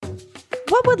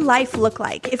What would life look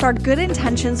like if our good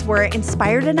intentions were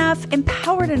inspired enough,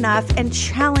 empowered enough, and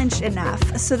challenged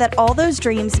enough so that all those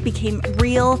dreams became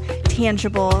real,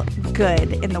 tangible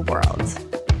good in the world?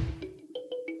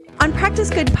 On Practice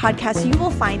Good podcast, you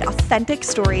will find authentic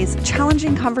stories,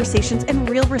 challenging conversations, and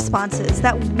real responses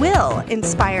that will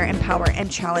inspire, empower,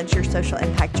 and challenge your social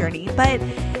impact journey. But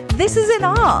this isn't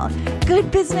all.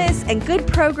 Good business and good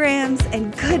programs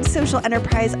and good social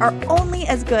enterprise are only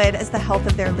as good as the health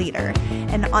of their leader.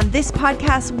 And on this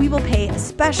podcast, we will pay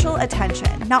special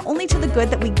attention not only to the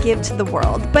good that we give to the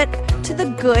world, but to the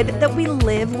good that we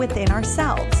live within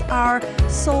ourselves, our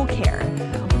soul care.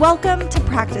 Welcome to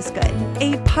Practice Good,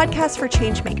 a podcast for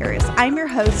changemakers. I'm your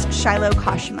host, Shiloh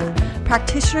Kashima,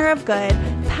 practitioner of good,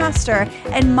 pastor,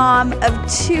 and mom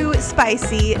of 2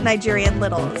 spicy Nigerian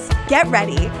littles. Get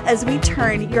ready as we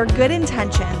turn your good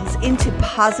intentions into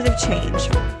positive change.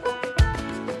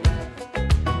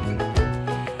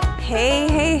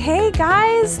 Hey,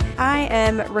 guys. I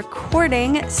am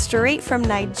recording straight from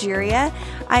Nigeria.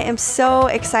 I am so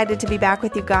excited to be back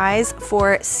with you guys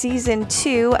for season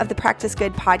 2 of the Practice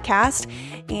Good podcast.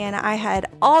 And I had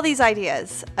all these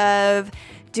ideas of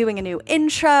doing a new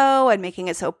intro and making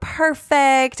it so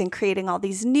perfect and creating all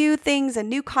these new things and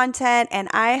new content. And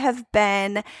I have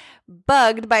been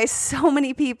bugged by so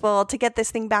many people to get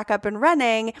this thing back up and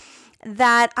running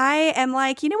that I am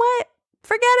like, you know what?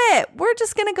 Forget it. We're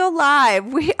just going to go live.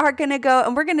 We are going to go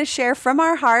and we're going to share from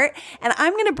our heart. And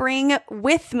I'm going to bring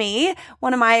with me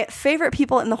one of my favorite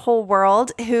people in the whole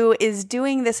world who is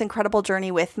doing this incredible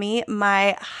journey with me,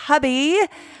 my hubby,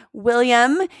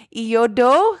 William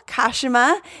Yodo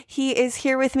Kashima. He is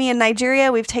here with me in Nigeria.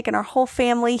 We've taken our whole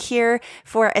family here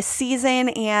for a season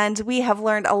and we have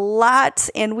learned a lot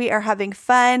and we are having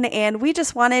fun. And we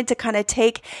just wanted to kind of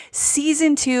take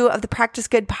season 2 of the Practice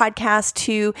Good podcast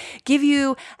to give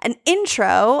you an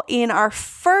intro in our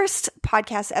first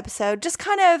podcast episode, just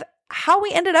kind of how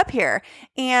we ended up here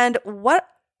and what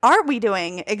are we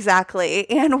doing exactly?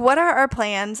 And what are our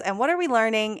plans? And what are we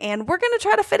learning? And we're going to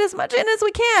try to fit as much in as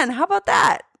we can. How about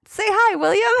that? Say hi,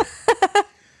 William.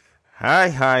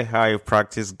 Hi.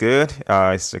 Practice Good.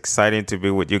 It's exciting to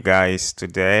be with you guys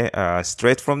today,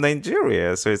 straight from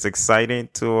Nigeria. So it's exciting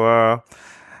to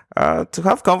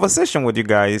have conversation with you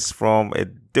guys from a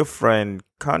different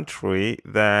country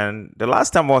than the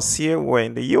last time I was here. We're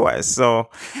in the US. So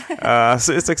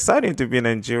it's exciting to be in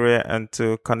Nigeria and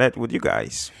to connect with you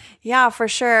guys. Yeah, for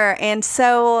sure. And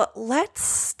so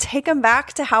let's take them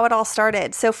back to how it all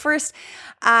started. So first,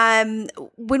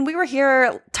 when we were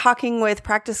here talking with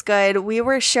Practice Good, we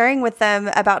were sharing with them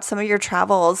about some of your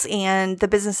travels and the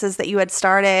businesses that you had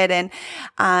started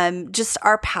and just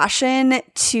our passion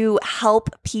to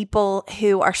help people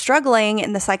who are struggling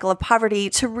in the cycle of poverty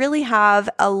to really have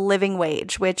a living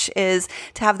wage, which is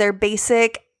to have their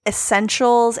basic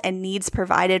essentials and needs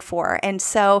provided for. And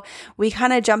so we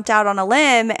kind of jumped out on a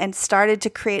limb and started to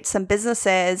create some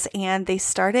businesses and they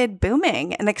started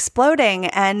booming and exploding.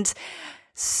 And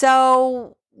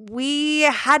so we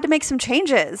had to make some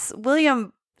changes.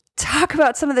 William, talk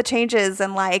about some of the changes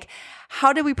and like,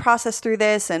 how did we process through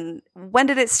this and when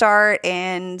did it start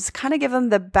and kind of give them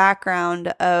the background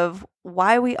of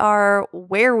why we are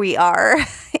where we are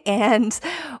and,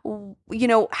 you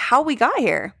know, how we got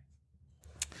here.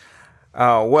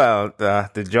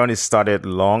 The journey started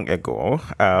long ago,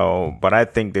 but I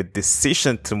think the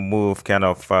decision to move kind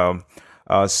of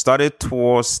started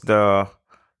towards the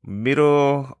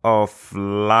middle of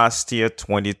last year,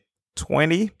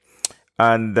 2020.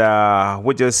 And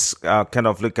we just kind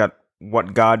of look at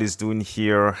what God is doing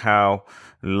here, how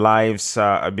lives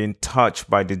are being touched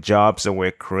by the jobs that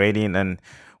we're creating. And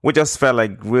we just felt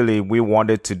like really we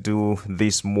wanted to do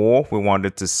this more. We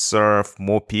wanted to serve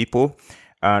more people.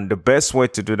 And the best way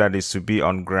to do that is to be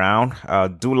on ground,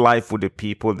 do life with the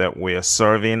people that we are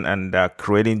serving and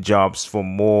creating jobs for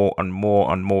more and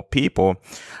more people.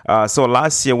 So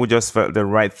last year, we just felt the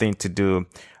right thing to do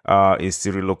is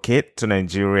to relocate to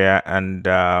Nigeria and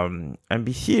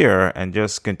be here and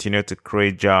just continue to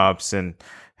create jobs and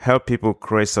help people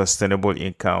create sustainable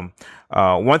income.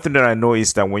 One thing that I know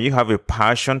is that when you have a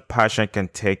passion can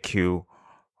take you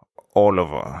all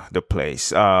over the place.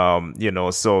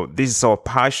 So this is our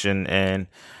passion and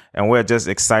we're just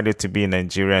excited to be in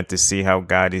Nigeria and to see how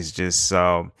God is just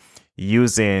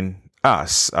using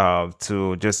us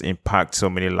to just impact so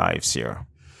many lives here.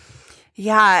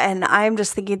 Yeah. And I'm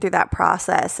just thinking through that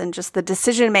process and just the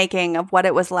decision making of what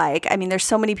it was like. I mean, there's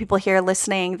so many people here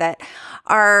listening that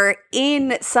are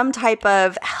in some type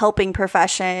of helping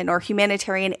profession or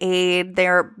humanitarian aid.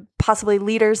 They're possibly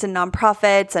leaders in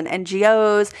nonprofits and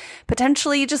NGOs,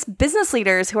 potentially just business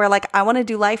leaders who are like, I want to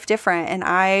do life different and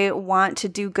I want to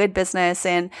do good business.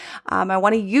 And I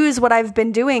want to use what I've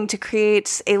been doing to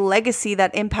create a legacy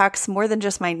that impacts more than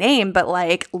just my name, but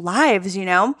like lives,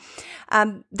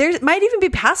 There might even be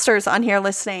pastors on here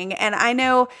listening. And I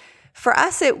know for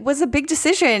us, it was a big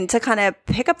decision to kind of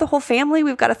pick up the whole family.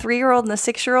 We've got a 3-year-old and a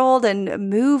 6-year-old and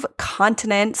move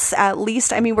continents at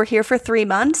least. I mean, we're here for 3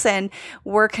 months and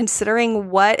we're considering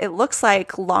what it looks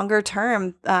like longer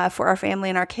term for our family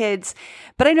and our kids.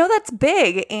 But I know that's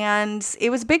big and it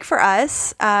was big for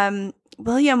us.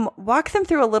 William, walk them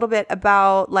through a little bit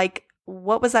about like,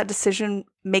 what was that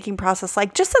decision-making process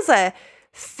like just as a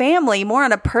family, more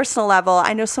on a personal level?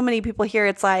 I know so many people here,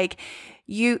 it's like,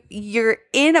 you're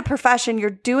in a profession, you're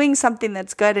doing something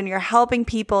that's good and you're helping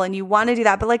people and you want to do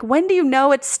that. But like, when do you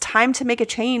know it's time to make a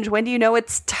change? When do you know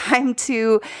it's time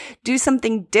to do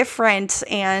something different?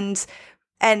 And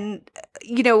one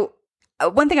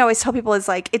thing I always tell people is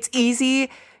like, it's easy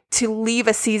to leave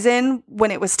a season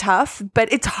when it was tough,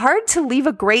 but it's hard to leave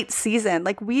a great season.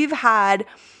 Like we've had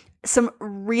some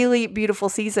really beautiful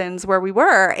seasons where we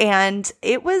were, and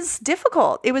it was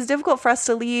difficult. It was difficult for us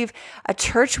to leave a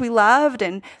church we loved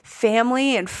and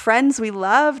family and friends we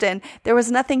loved. And there was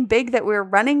nothing big that we were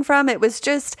running from. It was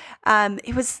just,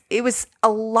 it was a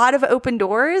lot of open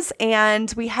doors,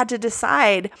 and we had to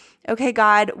decide, okay,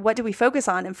 God, what do we focus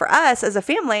on? And for us as a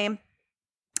family,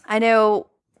 I know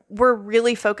we're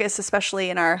really focused, especially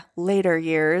in our later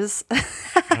years,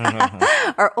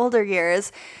 our older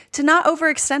years, to not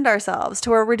overextend ourselves to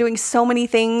where we're doing so many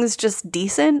things just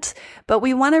decent, but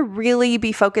we want to really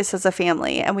be focused as a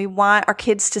family, and we want our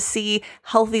kids to see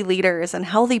healthy leaders and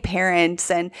healthy parents.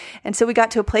 And so we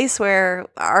got to a place where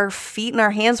our feet and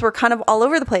our hands were kind of all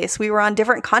over the place. We were on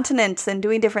different continents and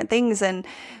doing different things, and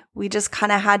we just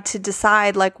kind of had to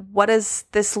decide, like, what does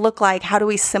this look like? How do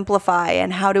we simplify,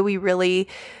 and how do we really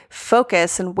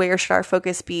focus, and where should our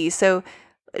focus be? So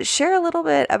share a little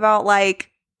bit about like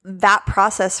that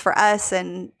process for us,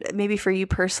 and maybe for you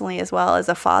personally as well, as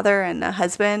a father and a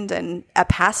husband and a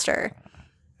pastor.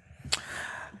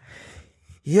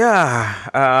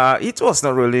 Yeah, it was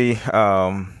not really,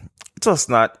 it was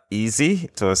not easy.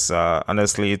 It was,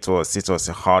 honestly, it was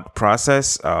a hard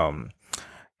process.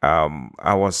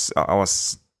 I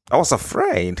was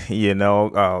afraid,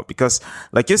 because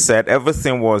like you said,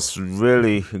 everything was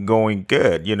really going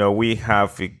good. We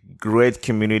have a great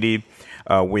community.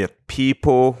 We have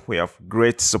people, we have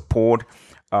great support.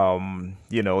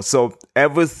 So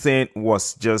everything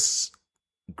was just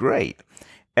great.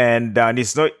 And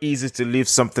it's not easy to leave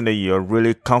something that you're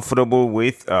really comfortable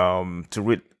with,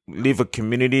 leave a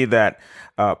community that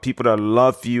people that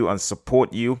love you and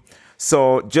support you.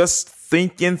 So just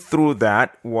thinking through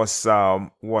that was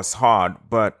hard,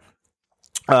 but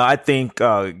I think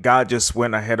God just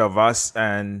went ahead of us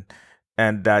and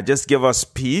just give us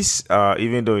peace,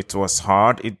 even though it was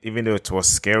hard, even though it was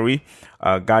scary.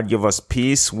 God gave us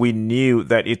peace. We knew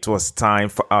that it was time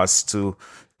for us to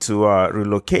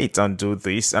relocate and do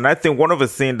this. And I think one of the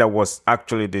things that was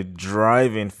actually the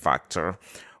driving factor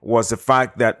was the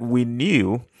fact that we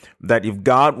knew that if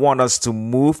God wants us to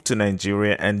move to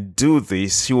Nigeria and do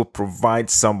this, He will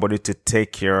provide somebody to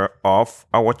take care of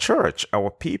our church, our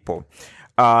people.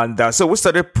 And so we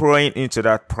started praying into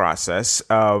that process.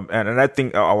 And I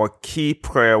think our key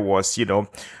prayer was,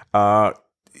 God,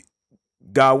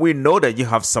 we know that you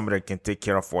have somebody that can take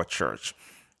care of our church.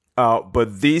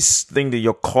 But this thing that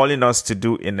you're calling us to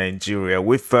do in Nigeria,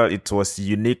 we felt it was a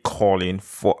unique calling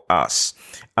for us.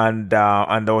 And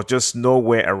there was just no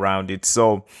way around it.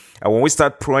 So when we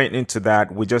start praying into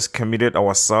that, we just committed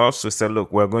ourselves. We said,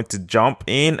 look, we're going to jump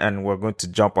in and we're going to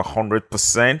jump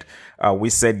 100%.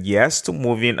 We said yes to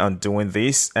moving and doing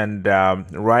this. And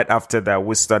right after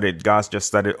that, God just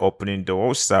started opening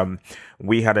doors.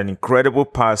 We had an incredible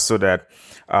pastor that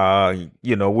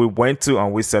we went to,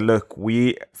 and we said, look,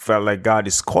 we felt like God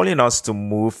is calling us to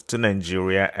move to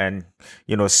Nigeria and,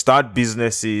 start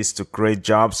businesses, to create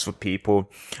jobs for people.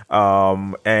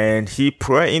 And he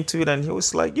prayed into it, and he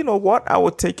was like, you know what? I will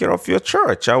take care of your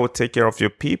church. I will take care of your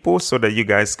people so that you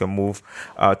guys can move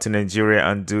to Nigeria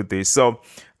and do this. So,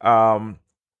 as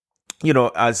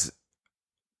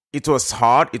it was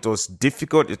hard, it was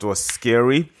difficult, it was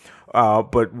scary.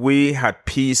 But we had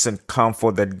peace and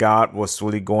comfort that God was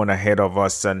really going ahead of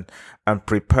us and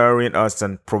preparing us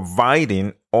and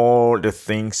providing all the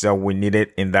things that we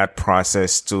needed in that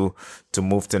process to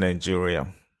move to Nigeria.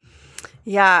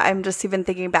 Yeah, I'm just even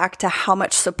thinking back to how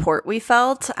much support we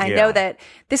felt. I know that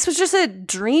this was just a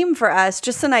dream for us,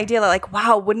 just an idea that like,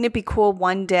 wow, wouldn't it be cool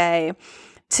one day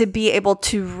to be able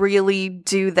to really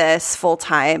do this full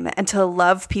time and to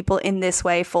love people in this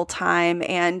way full time.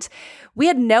 And we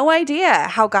had no idea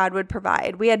how God would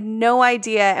provide. We had no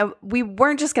idea. And we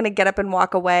weren't just going to get up and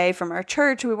walk away from our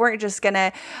church. We weren't just going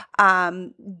to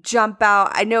jump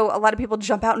out. I know a lot of people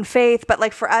jump out in faith, but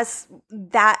like for us,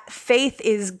 that faith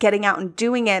is getting out and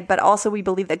doing it. But also we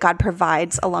believe that God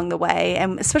provides along the way.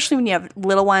 And especially when you have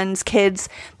little ones, kids,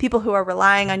 people who are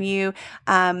relying on you,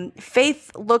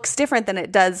 faith looks different than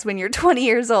it does when you're 20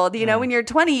 years old. You know, when you're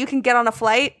 20, you can get on a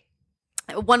flight,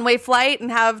 one-way flight, and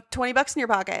have $20 in your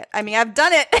pocket. I mean, I've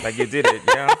done it. Like you did it.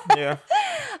 Yeah.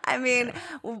 I mean,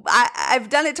 I've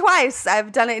done it twice.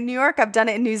 I've done it in New York. I've done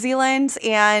it in New Zealand.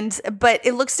 But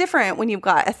it looks different when you've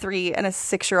got a 3 and a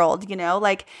 6-year-old, you know,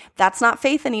 like that's not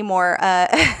faith anymore.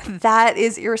 That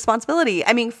is irresponsibility.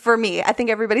 I mean, for me, I think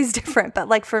everybody's different, but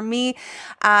like for me,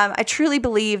 I truly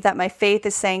believe that my faith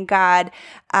is saying, God,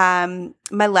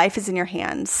 my life is in your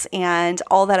hands and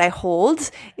all that I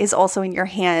hold is also in your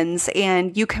hands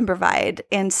and you can provide.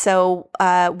 And so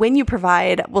when you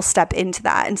provide, we'll step into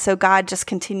that. And so God just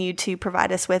continued to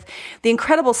provide us with the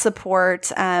incredible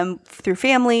support through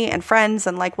family and friends.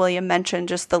 And like William mentioned,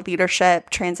 just the leadership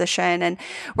transition. And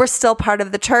we're still part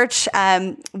of the church.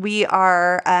 We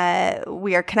are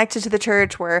connected to the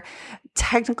church. We're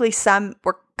technically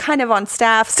we're kind of on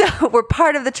staff. So we're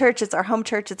part of the church. It's our home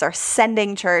church. It's our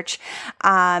sending church.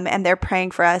 And they're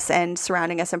praying for us and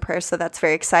surrounding us in prayer. So that's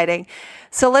very exciting.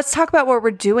 So let's talk about what we're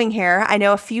doing here. I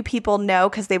know a few people know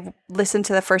because they've listened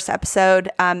to the first episode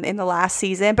in the last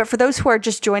season. But for those who are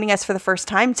just joining us for the first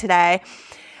time today,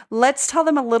 let's tell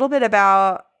them a little bit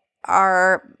about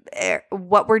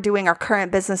what we're doing, our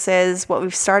current businesses, what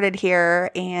we've started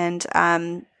here.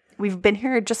 And we've been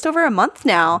here just over a month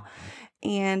now.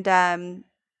 And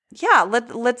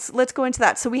let's go into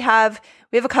that. So we have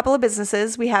a couple of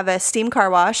businesses. We have a steam car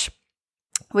wash,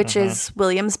 which is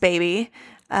William's baby.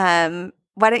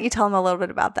 Why don't you tell them a little bit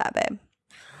about that, babe?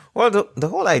 Well, the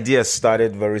whole idea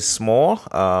started very small.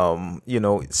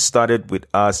 It started with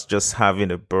us just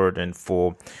having a burden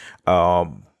for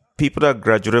people that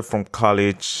graduated from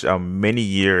college many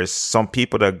years. Some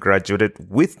people that graduated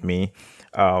with me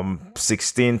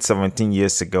 16, 17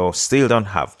 years ago still don't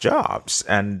have jobs.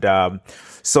 And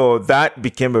so that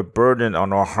became a burden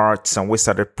on our hearts, and we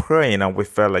started praying, and we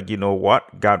felt like, you know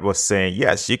what? God was saying,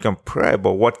 yes, you can pray,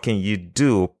 but what can you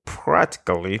do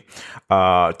practically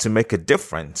to make a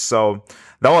difference? So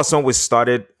that was when we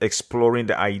started exploring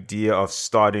the idea of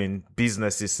starting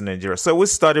businesses in Nigeria. So we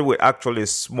started with actually a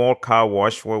small car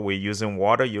wash where we're using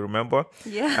water, you remember?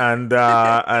 Yeah. And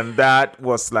that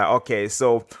was like, okay,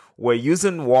 so we're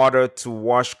using water to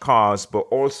wash cars, but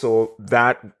also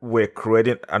that we're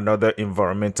creating another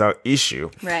environmental issue.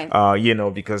 Right.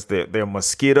 Because there are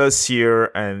mosquitoes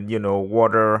here and,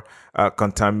 water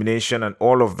contamination and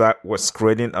all of that was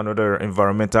creating another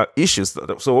environmental issue.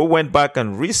 So we went back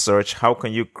and researched how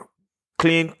can you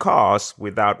clean cars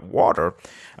without water.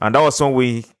 And that was when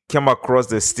we came across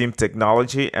the steam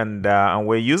technology, and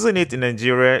we're using it in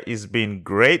Nigeria. It's been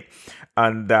great.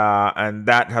 And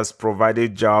that has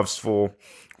provided jobs for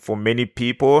many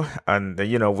people. And,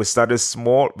 we started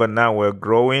small, but now we're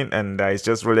growing. And it's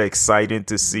just really exciting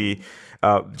to see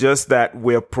just that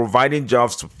we're providing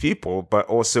jobs to people, but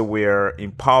also we're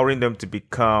empowering them to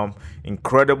become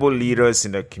incredible leaders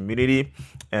in the community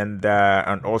and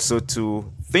also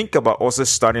to think about also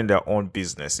starting their own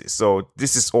businesses. So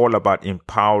this is all about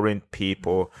empowering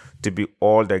people to be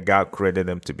all that God created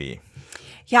them to be.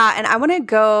 Yeah, and I want to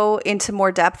go into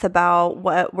more depth about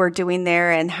what we're doing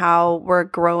there and how we're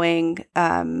growing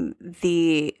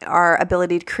our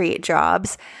ability to create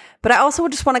jobs. But I also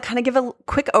just want to kind of give a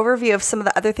quick overview of some of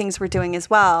the other things we're doing as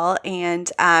well, and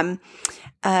kind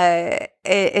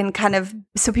of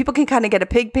so people can kind of get a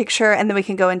big picture, and then we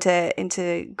can go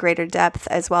into greater depth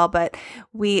as well. But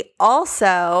we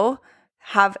also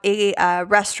have a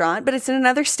restaurant, but it's in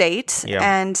another state. Yeah.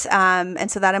 And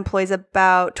so that employs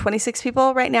about 26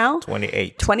 people right now.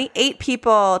 28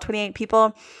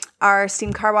 people. Our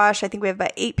steam car wash, I think we have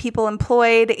about 8 people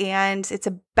employed, and it's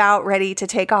about ready to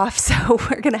take off. So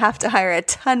we're going to have to hire a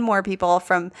ton more people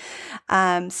from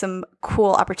some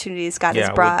cool opportunities God has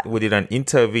brought. We did an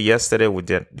interview yesterday. We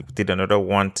did another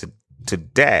one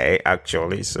today,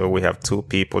 actually. So we have 2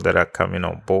 people that are coming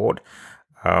on board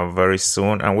very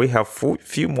soon, and we have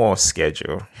few more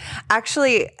scheduled.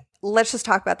 Actually, let's just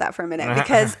talk about that for a minute,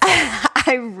 because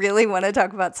I really want to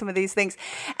talk about some of these things.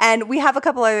 And we have a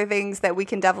couple other things that we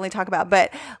can definitely talk about.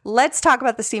 But let's talk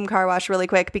about the steam car wash really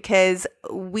quick, because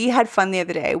we had fun the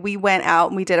other day. We went out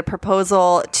and we did a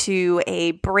proposal to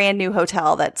a brand new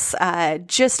hotel that's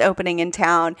just opening in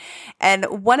town. And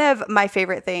one of my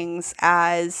favorite things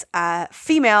as a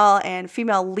female and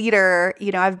female leader,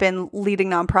 I've been leading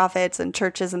nonprofits and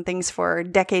churches and things for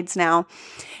decades now.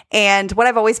 And what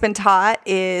I've always been taught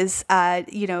is,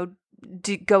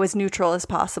 go as neutral as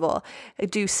possible.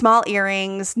 Do small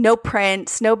earrings, no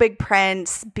prints, no big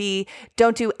prints.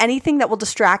 Don't do anything that will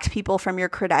distract people from your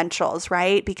credentials,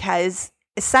 right? Because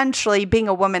essentially being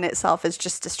a woman itself is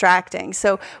just distracting.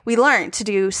 So we learned to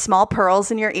do small pearls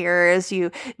in your ears.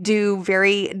 You do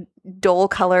very dull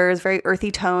colors, very earthy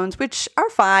tones, which are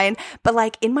fine. But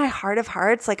like in my heart of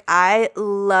hearts, like I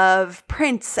love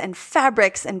prints and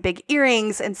fabrics and big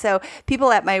earrings. And so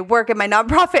people at my work at my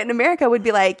nonprofit in America would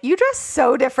be like, you dress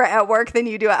so different at work than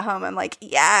you do at home. I'm like,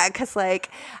 yeah, because like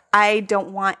I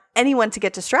don't want anyone to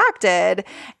get distracted.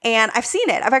 And I've seen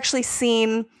it. I've actually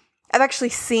seen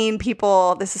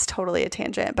people, this is totally a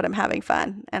tangent, but I'm having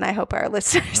fun, and I hope our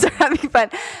listeners are having fun.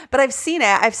 But I've seen it.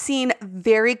 I've seen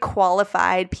very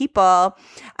qualified people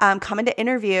come into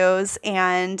interviews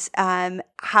and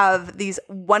have these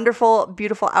wonderful,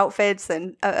 beautiful outfits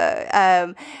and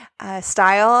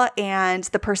style, and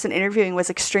the person interviewing was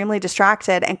extremely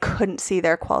distracted and couldn't see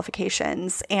their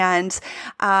qualifications. And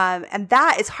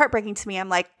that is heartbreaking to me. I'm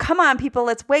like, come on, people,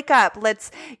 let's wake up. Let's,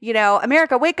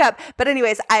 America, wake up. But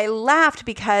anyways, I laughed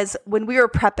because when we were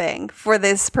prepping for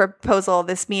this proposal,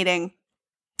 this meeting,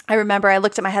 I remember I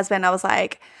looked at my husband and I was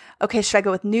like, okay, should I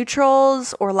go with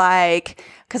neutrals or like,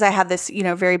 because I have this,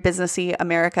 very businessy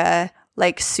America,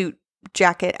 like suit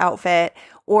jacket outfit,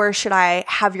 or should I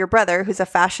have your brother, who's a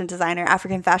fashion designer,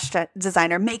 African fashion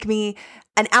designer, make me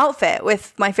an outfit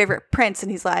with my favorite prints?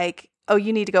 And he's like, oh,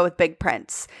 you need to go with big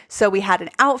prints. So we had an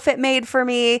outfit made for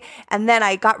me. And then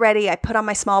I got ready. I put on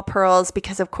my small pearls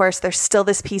because, of course, there's still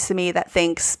this piece of me that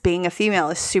thinks being a female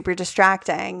is super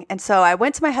distracting. And so I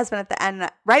went to my husband at the end,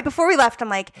 right before we left. I'm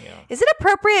like, is it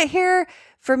appropriate here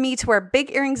for me to wear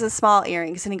big earrings and small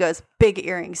earrings? And he goes, big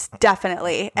earrings,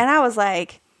 definitely. And I was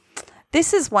like,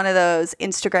 this is one of those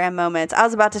Instagram moments. I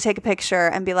was about to take a picture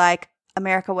and be like,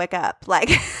 America, wake up. Like,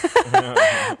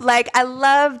 like I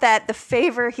love that the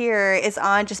favor here is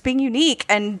on just being unique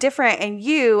and different and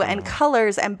you and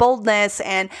colors and boldness.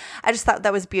 And I just thought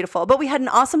that was beautiful. But we had an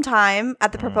awesome time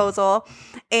at the proposal,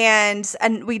 and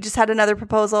we just had another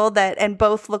proposal and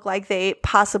both look like they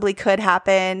possibly could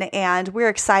happen. And we're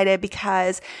excited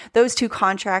because those two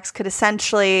contracts could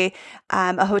essentially,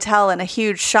 a hotel and a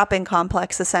huge shopping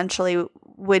complex essentially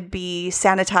would be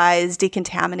sanitized,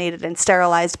 decontaminated, and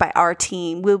sterilized by our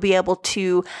team. We'll be able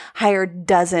to hire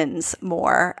dozens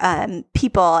more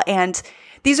people. And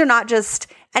these are not just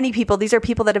any people. These are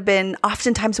people that have been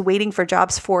oftentimes waiting for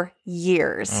jobs for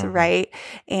years, right?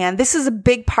 And this is a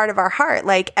big part of our heart.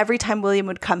 Like every time William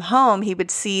would come home, he would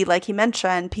see, like he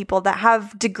mentioned, people that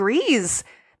have degrees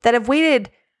that have waited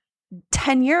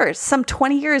 10 years, some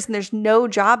 20 years, and there's no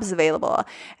jobs available.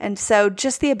 And so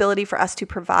just the ability for us to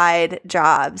provide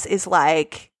jobs is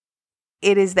like,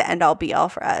 it is the end all be all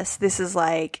for us. This is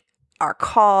like our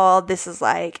call. This is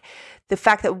like the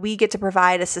fact that we get to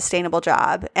provide a sustainable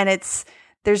job. And is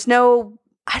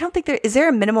there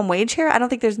a minimum wage here? I don't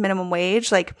think there's minimum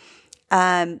wage, like,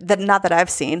 not that I've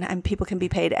seen, and people can be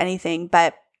paid anything,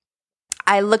 but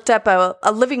I looked up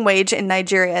a living wage in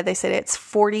Nigeria. They said it's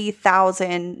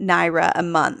 40,000 naira a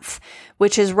month,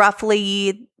 which is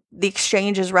the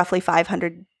exchange is roughly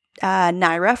 500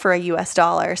 naira for a US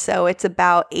dollar. So it's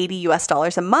about $80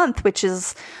 US a month, which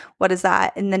is, what is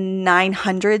that? In the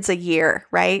 900s a year,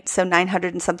 right? So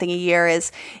 900 and something a year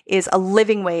is a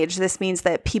living wage. This means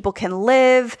that people can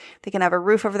live, they can have a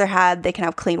roof over their head, they can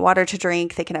have clean water to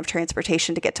drink, they can have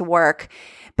transportation to get to work.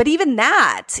 But even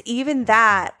that,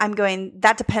 I'm going,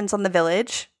 that depends on the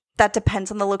village. That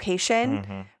depends on the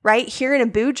location, right? Here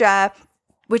in Abuja,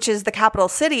 which is the capital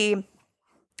city,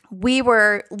 we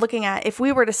were looking at, if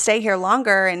we were to stay here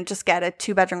longer and just get a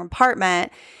 2-bedroom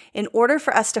apartment, in order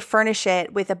for us to furnish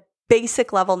it with a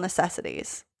basic level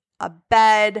necessities, a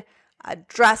bed, a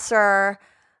dresser,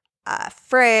 a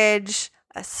fridge,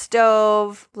 a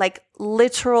stove, like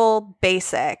literal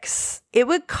basics, it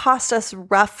would cost us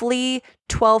roughly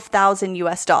 12,000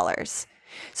 US dollars.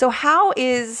 So how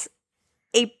is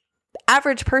a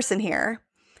average person here,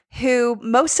 who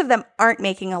most of them aren't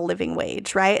making a living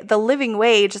wage, right? The living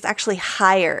wage is actually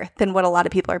higher than what a lot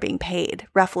of people are being paid.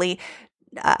 Roughly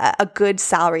a good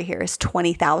salary here is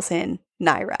 20,000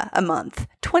 naira a month,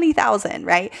 20,000,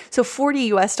 right? So 40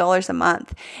 US dollars a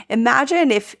month.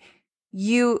 Imagine if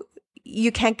you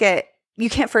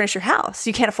can't furnish your house.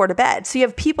 You can't afford a bed. So you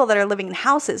have people that are living in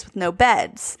houses with no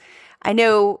beds. I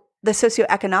know the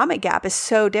socioeconomic gap is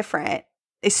so different.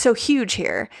 It's so huge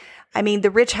here. I mean, the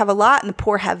rich have a lot and the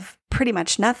poor have pretty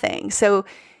much nothing. So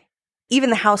even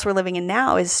the house we're living in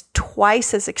now is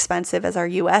twice as expensive as our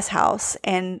US house.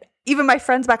 And even my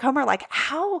friends back home are like,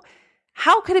 how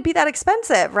could it be that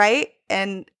expensive, right?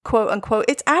 And quote unquote,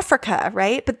 it's Africa,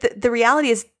 right? But the reality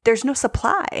is there's no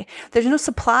supply. There's no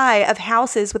supply of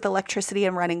houses with electricity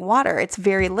and running water. It's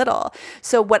very little.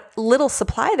 So what little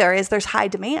supply there is, there's high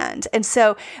demand. And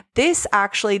so this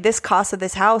cost of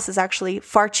this house is actually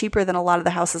far cheaper than a lot of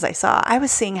the houses I saw. I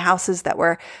was seeing houses that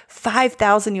were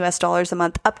 $5,000 a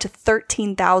month up to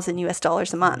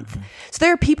 $13,000 a month. So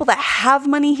there are people that have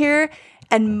money here,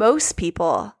 and most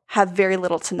people have very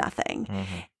little to nothing.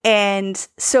 And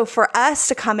so for us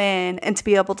to come in and to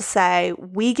be able to say,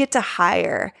 we get to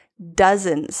hire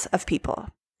dozens of people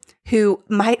who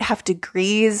might have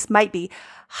degrees, might be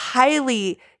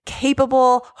highly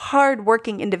capable,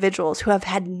 hardworking individuals who have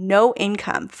had no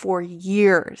income for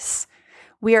years.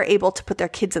 We are able to put their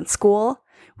kids in school.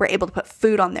 We're able to put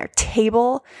food on their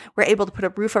table. We're able to put a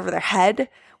roof over their head.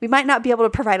 We might not be able to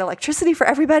provide electricity for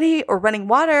everybody or running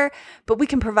water, but we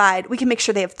can make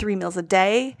sure they have 3 meals a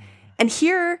day. And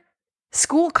here,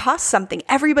 school costs something.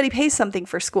 Everybody pays something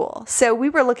for school. So we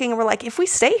were looking and we're like, if we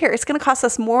stay here, it's going to cost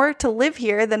us more to live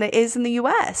here than it is in the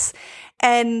US.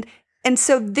 And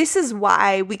so this is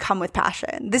why we come with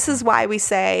passion. This is why we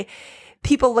say,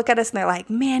 people look at us and they're like,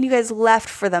 man, you guys left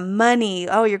for the money.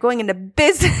 Oh, you're going into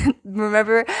business.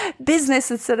 Remember,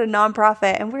 business instead of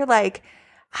nonprofit. And we're like,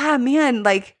 man,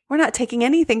 like we're not taking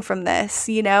anything from this,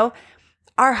 you know?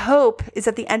 Our hope is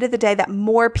at the end of the day that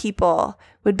more people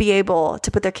would be able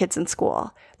to put their kids in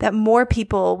school, that more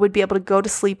people would be able to go to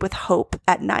sleep with hope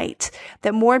at night,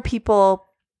 that more people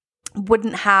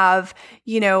wouldn't have,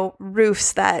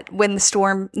 roofs that when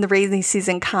the rainy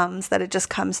season comes, that it just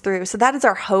comes through. So that is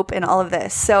our hope in all of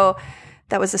this. So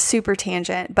that was a super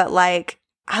tangent, but like,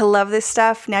 I love this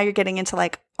stuff. Now you're getting into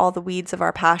like all the weeds of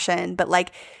our passion, but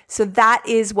like, so that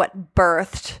is what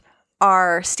birthed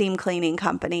our steam cleaning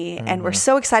company. And we're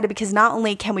so excited because not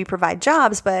only can we provide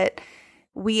jobs, but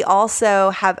we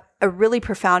also have a really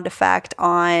profound effect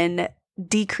on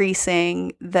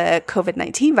decreasing the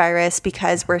COVID-19 virus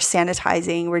because we're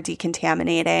sanitizing, we're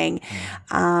decontaminating,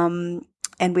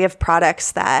 and we have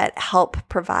products that help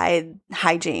provide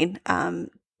hygiene.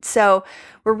 So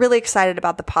we're really excited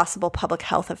about the possible public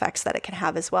health effects that it can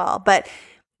have as well. But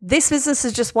this business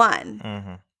is just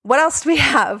one. What else do we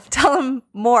have? Tell them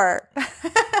more.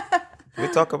 We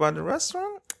talk about the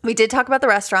restaurant? We did talk about the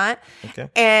restaurant. Okay.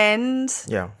 And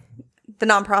the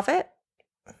nonprofit.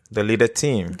 The leader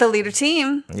team. The leader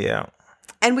team. Yeah.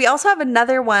 And we also have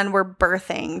another one we're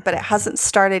birthing, but it hasn't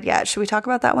started yet. Should we talk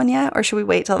about that one yet? Or should we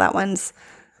wait till that one's...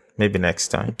 Maybe next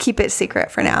time. Keep it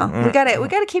secret for now. We got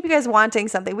to keep you guys wanting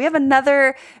something. We have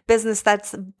another business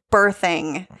that's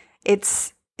birthing.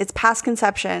 It's past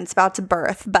conception. It's about to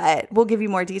birth, but we'll give you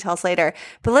more details later.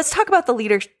 But let's talk about the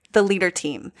leader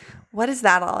team. What is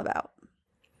that all about?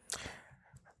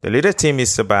 The leader team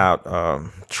is about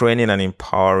training and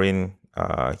empowering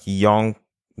young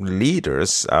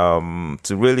leaders to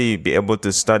really be able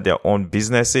to start their own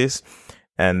businesses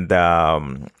and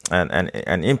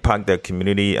impact their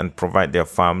community and provide their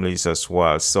families as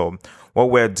well. So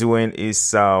what we're doing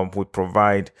is we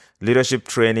provide leadership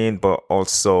training, but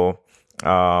also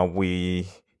we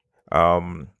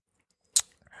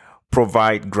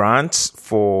provide grants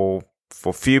for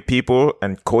few people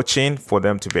and coaching for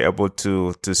them to be able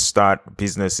to start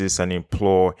businesses and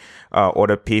employ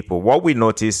other people. What we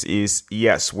notice is,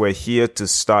 yes, we're here to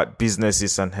start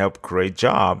businesses and help create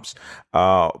jobs.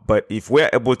 But if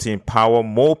we're able to empower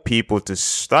more people to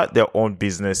start their own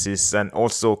businesses and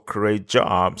also create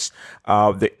jobs,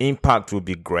 the impact will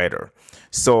be greater.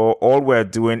 So all we're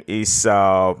doing is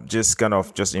just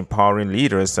empowering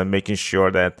leaders and making sure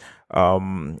that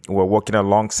we're working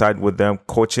alongside with them,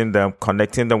 coaching them,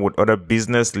 connecting them with other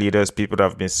business leaders, people that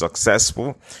have been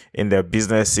successful in their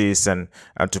businesses, and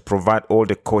to provide all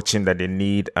the coaching that they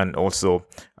need, and also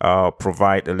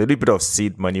provide a little bit of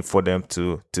seed money for them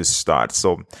to start.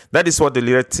 So that is what the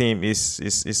leader team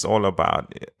is all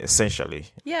about, essentially.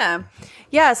 Yeah.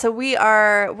 So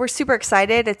we're super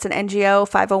excited. It's an NGO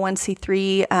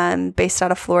 501c3 based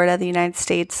out of Florida, the United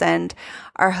States, and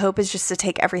our hope is just to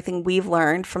take everything we've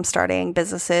learned from starting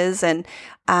businesses, and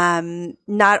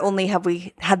not only have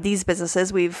we had these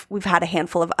businesses, we've had a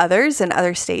handful of others in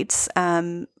other states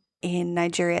in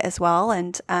Nigeria as well,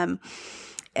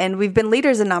 and we've been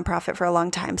leaders in nonprofit for a long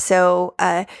time. So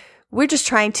we're just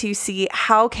trying to see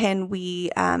how can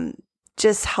we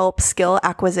just help skill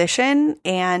acquisition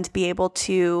and be able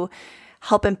to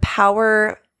help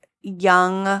empower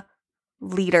young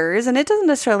leaders. And it doesn't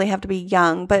necessarily have to be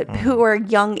young, but who are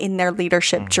young in their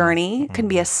leadership journey, can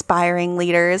be aspiring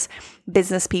leaders,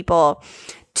 business people,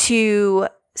 to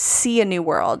see a new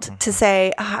world, to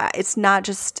say, it's not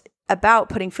just about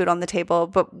putting food on the table,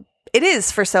 but it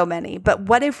is for so many. But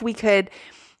what if we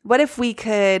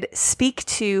could speak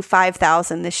to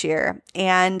 5,000 this year,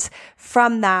 and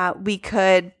from that we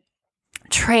could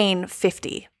train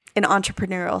 50 in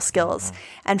entrepreneurial skills,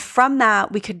 and from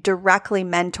that we could directly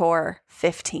mentor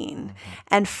 15,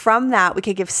 and from that we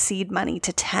could give seed money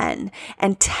to 10,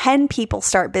 and 10 people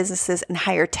start businesses and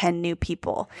hire 10 new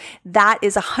people. That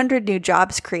is 100 new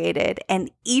jobs created, and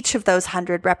each of those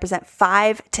 100 represent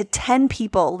 5 to 10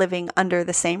 people living under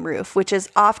the same roof, which is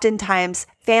oftentimes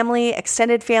family,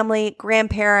 extended family,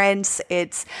 grandparents.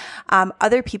 It's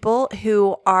other people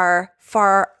who are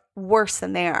far worse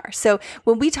than they are. So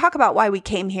when we talk about why we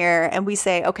came here and we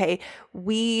say, okay,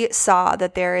 we saw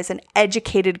that there is an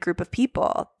educated group of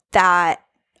people that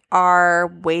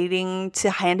are waiting to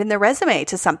hand in their resume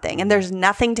to something, and there's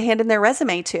nothing to hand in their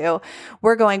resume to,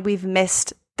 we're going, we've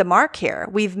missed the mark here.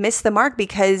 We've missed the mark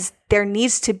because there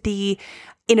needs to be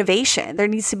innovation. There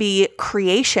needs to be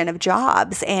creation of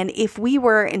jobs. And if we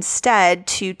were instead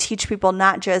to teach people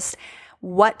not just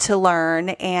what to learn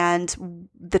and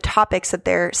the topics that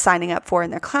they're signing up for in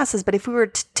their classes, but if we were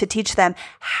to teach them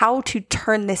how to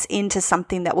turn this into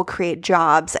something that will create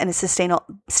jobs and a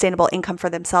sustainable income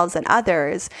for themselves and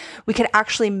others, we could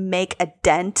actually make a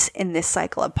dent in this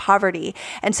cycle of poverty.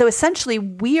 And so essentially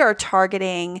we are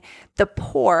targeting the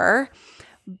poor,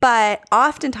 but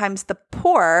oftentimes the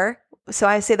poor, so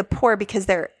I say the poor because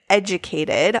they're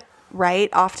educated, right?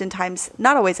 Oftentimes,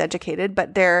 not always educated,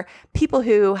 but they're people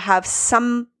who have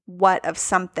somewhat of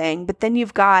something. But then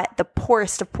you've got the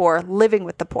poorest of poor living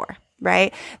with the poor,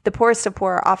 right? The poorest of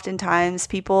poor are oftentimes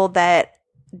people that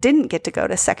didn't get to go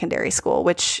to secondary school,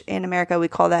 which in America we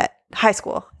call that high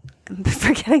school. I'm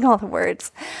forgetting all the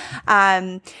words.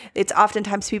 It's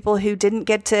oftentimes people who didn't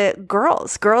get to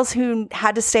girls who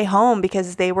had to stay home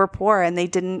because they were poor and they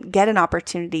didn't get an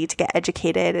opportunity to get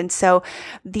educated. And so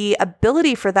the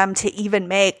ability for them to even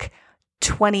make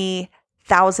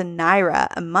 20,000 naira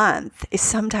a month is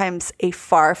sometimes a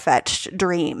far-fetched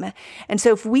dream. And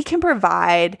so if we can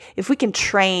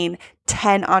train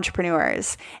 10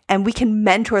 entrepreneurs and we can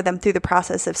mentor them through the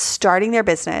process of starting their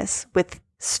business with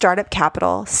startup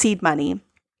capital, seed money,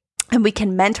 and we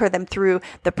can mentor them through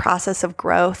the process of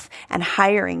growth and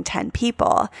hiring 10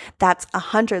 people, that's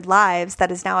 100 lives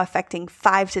that is now affecting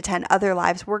 5 to 10 other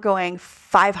lives. We're going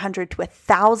 500 to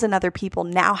 1,000 other people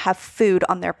now have food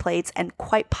on their plates, and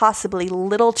quite possibly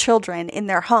little children in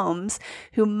their homes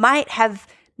who might have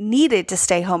needed to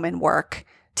stay home and work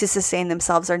to sustain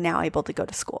themselves are now able to go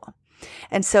to school.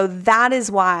 And so that is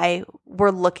why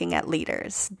we're looking at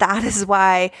leaders. That is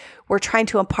why we're trying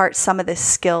to impart some of this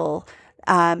skill,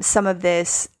 some of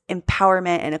this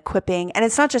empowerment and equipping. And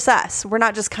it's not just us. We're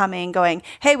not just coming going,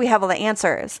 hey, we have all the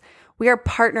answers. We are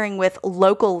partnering with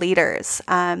local leaders.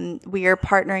 We are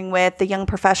partnering with the Young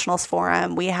Professionals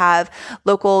Forum. We have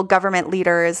local government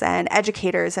leaders and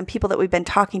educators and people that we've been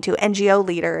talking to, NGO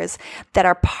leaders that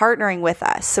are partnering with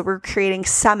us. So we're creating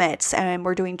summits and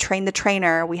we're doing Train the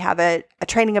Trainer. We have a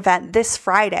training event this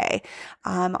Friday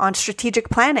on strategic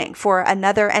planning for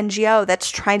another NGO that's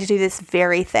trying to do this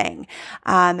very thing.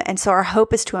 And so our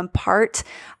hope is to impart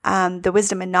the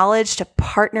wisdom and knowledge to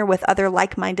partner with other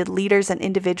like-minded leaders and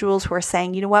individuals who are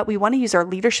saying, you know what, we want to use our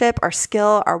leadership, our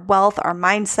skill, our wealth, our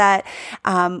mindset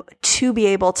to be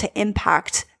able to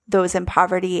impact those in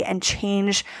poverty and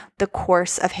change the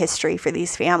course of history for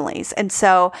these families. And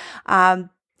so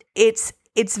it's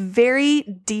very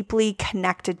deeply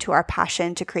connected to our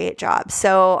passion to create jobs.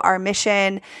 So our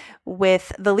mission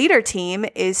with the Leader team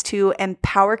is to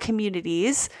empower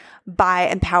communities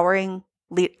by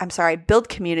build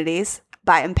communities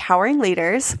by empowering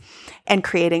leaders and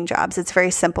creating jobs. It's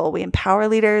very simple. We empower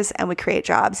leaders and we create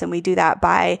jobs. And we do that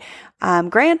by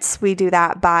grants. We do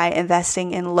that by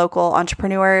investing in local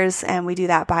entrepreneurs. And we do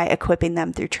that by equipping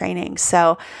them through training.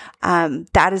 So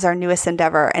that is our newest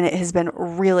endeavor. And it has been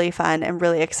really fun and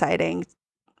really exciting,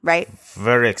 right?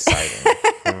 Very exciting.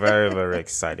 Very, very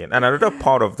exciting. And another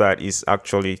part of that is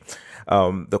actually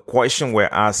the question we're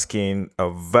asking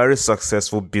very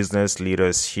successful business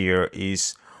leaders here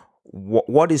is,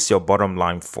 what is your bottom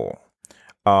line for?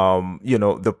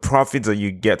 the profit that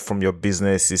you get from your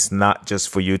business is not just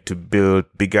for you to build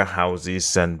bigger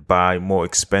houses and buy more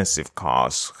expensive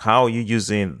cars. How are you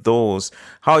using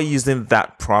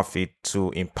that profit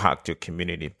to impact your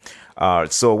community?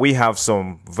 So we have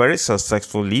some very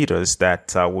successful leaders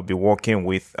that we'll be working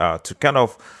with to kind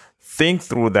of think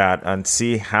through that and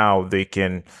see how they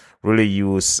can really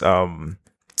use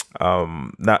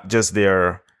not just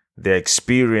their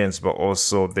experience, but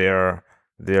also their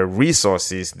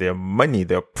resources, their money,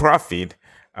 their profit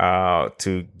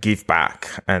to give back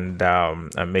and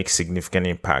make significant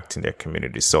impact in their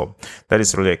community. So that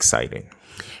is really exciting.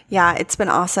 Yeah, it's been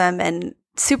awesome and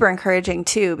super encouraging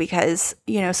too, because,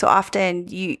 so often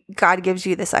God gives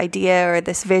you this idea or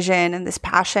this vision and this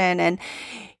passion, and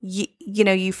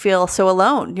you feel so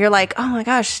alone. You're like, oh my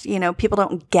gosh, people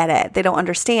don't get it. They don't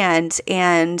understand.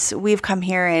 And we've come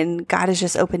here and God has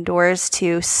just opened doors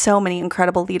to so many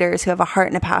incredible leaders who have a heart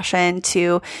and a passion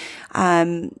to,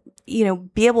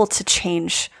 be able to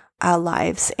change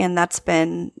lives. And that's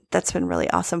been really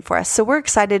awesome for us. So we're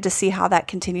excited to see how that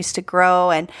continues to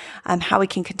grow and how we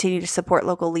can continue to support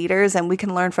local leaders, and we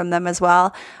can learn from them as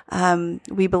well.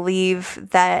 We believe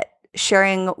that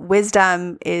sharing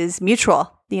wisdom is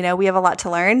mutual. We have a lot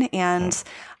to learn, and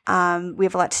we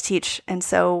have a lot to teach. And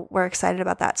so we're excited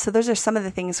about that. So those are some of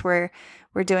the things we're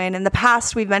doing. In the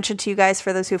past, we've mentioned to you guys,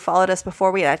 for those who followed us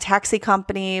before, we had a taxi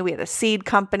company, we had a seed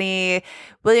company.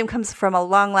 William comes from a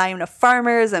long line of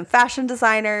farmers and fashion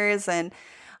designers. And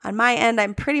on my end,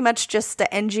 I'm pretty much just the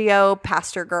NGO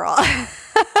pastor girl.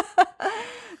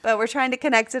 But we're trying to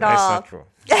connect it all. That's not true.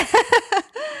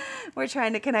 We're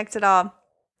trying to connect it all.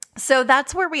 So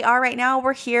that's where we are right now.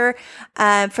 We're here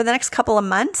for the next couple of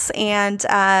months, and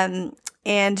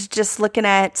just looking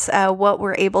at what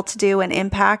we're able to do and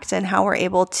impact, and how we're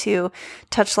able to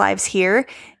touch lives here,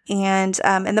 and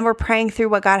then we're praying through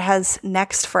what God has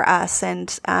next for us,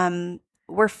 and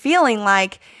we're feeling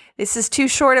like this is too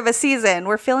short of a season.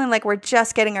 We're feeling like we're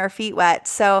just getting our feet wet.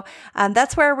 So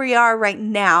that's where we are right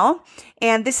now.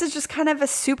 And this is just kind of a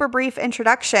super brief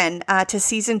introduction to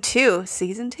season two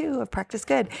of Practice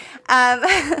Good.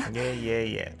 Yeah.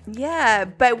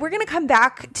 But we're going to come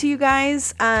back to you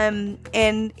guys. And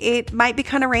it might be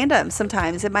kind of random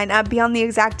sometimes. It might not be on the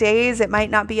exact days. It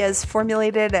might not be as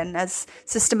formulated and as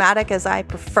systematic as I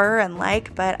prefer and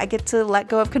like, but I get to let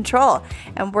go of control.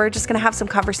 And we're just going to have some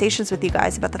conversations with you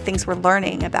guys about the things we're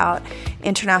learning about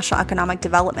international economic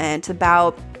development,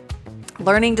 about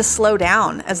learning to slow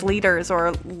down as leaders,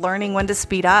 or learning when to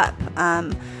speed up,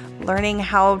 learning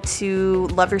how to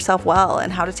love yourself well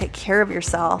and how to take care of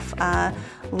yourself,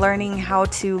 learning how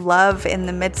to love in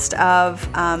the midst of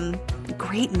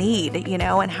great need,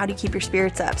 and how do you keep your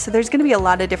spirits up. So there's going to be a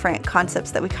lot of different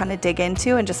concepts that we kind of dig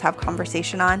into and just have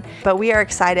conversation on. But we are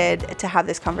excited to have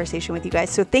this conversation with you guys.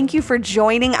 So thank you for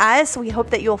joining us. We hope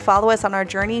that you'll follow us on our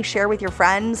journey, share with your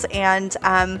friends, and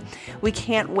we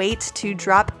can't wait to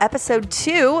drop episode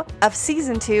 2 of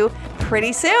season 2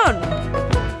 pretty soon.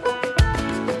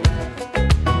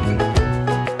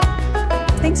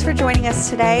 Thanks for joining us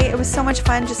today. It was so much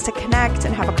fun just to connect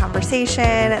and have a conversation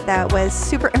that was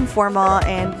super informal,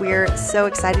 and we're so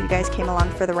excited you guys came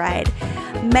along for the ride.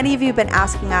 Many of you have been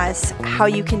asking us how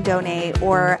you can donate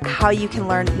or how you can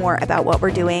learn more about what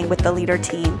we're doing with the Leader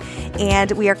team.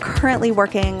 And we are currently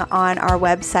working on our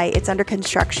website. It's under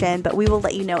construction, but we will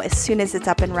let you know as soon as it's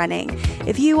up and running.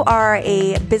 If you are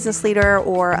a business leader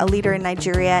or a leader in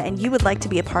Nigeria and you would like to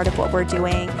be a part of what we're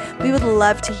doing, we would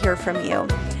love to hear from you.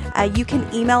 You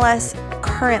can email us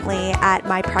currently at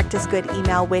my Practice Good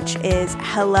email, which is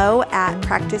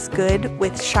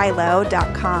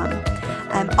hello@practicegoodwithshiloh.com.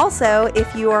 Also,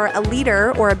 if you are a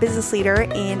leader or a business leader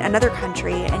in another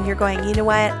country and you're going, you know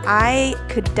what, I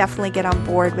could definitely get on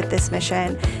board with this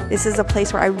mission. This is a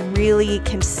place where I really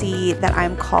can see that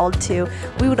I'm called to.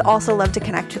 We would also love to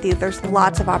connect with you. There's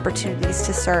lots of opportunities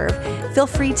to serve. Feel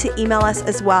free to email us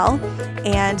as well,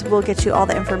 and we'll get you all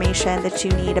the information that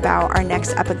you need about our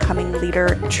next up-and-coming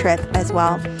leader trip as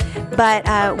well. But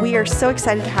we are so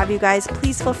excited to have you guys.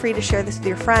 Please feel free to share this with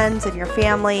your friends and your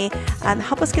family.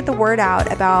 Help us get the word out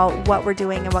about what we're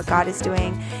doing and what God is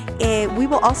doing. We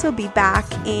will also be back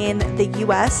in the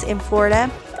U.S., in Florida,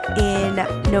 in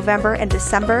November and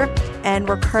December, and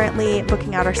we're currently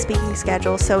booking out our speaking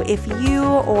schedule. So if you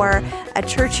or a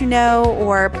church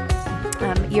or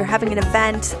you're having an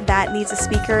event that needs a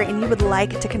speaker and you would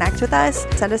like to connect with us,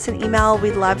 send us an email.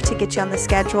 We'd love to get you on the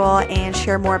schedule and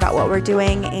share more about what we're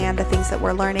doing and the things that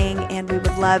we're learning. And we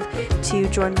would love to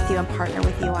join with you and partner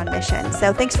with you on mission.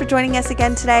 So thanks for joining us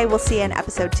again today. We'll see you in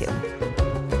episode 2.